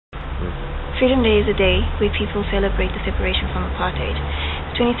Freedom Day is a day where people celebrate the separation from apartheid.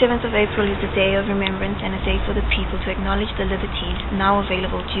 The 27th of April is a day of remembrance and a day for the people to acknowledge the liberties now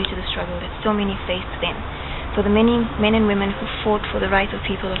available due to the struggle that so many faced then. For the many men and women who fought for the right of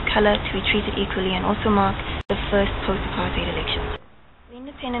people of color to be treated equally, and also mark the first post-apartheid elections. The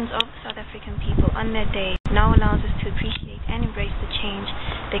independence of South African people on that day now allows us to appreciate and embrace the change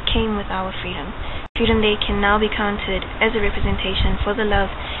that came with our freedom. Freedom Day can now be counted as a representation for the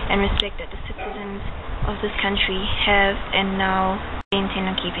love and respect that the citizens of this country have, and now they intend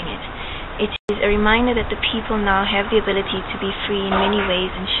on keeping it. It is a reminder that the people now have the ability to be free in many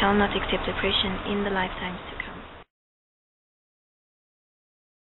ways and shall not accept oppression in the lifetimes to come.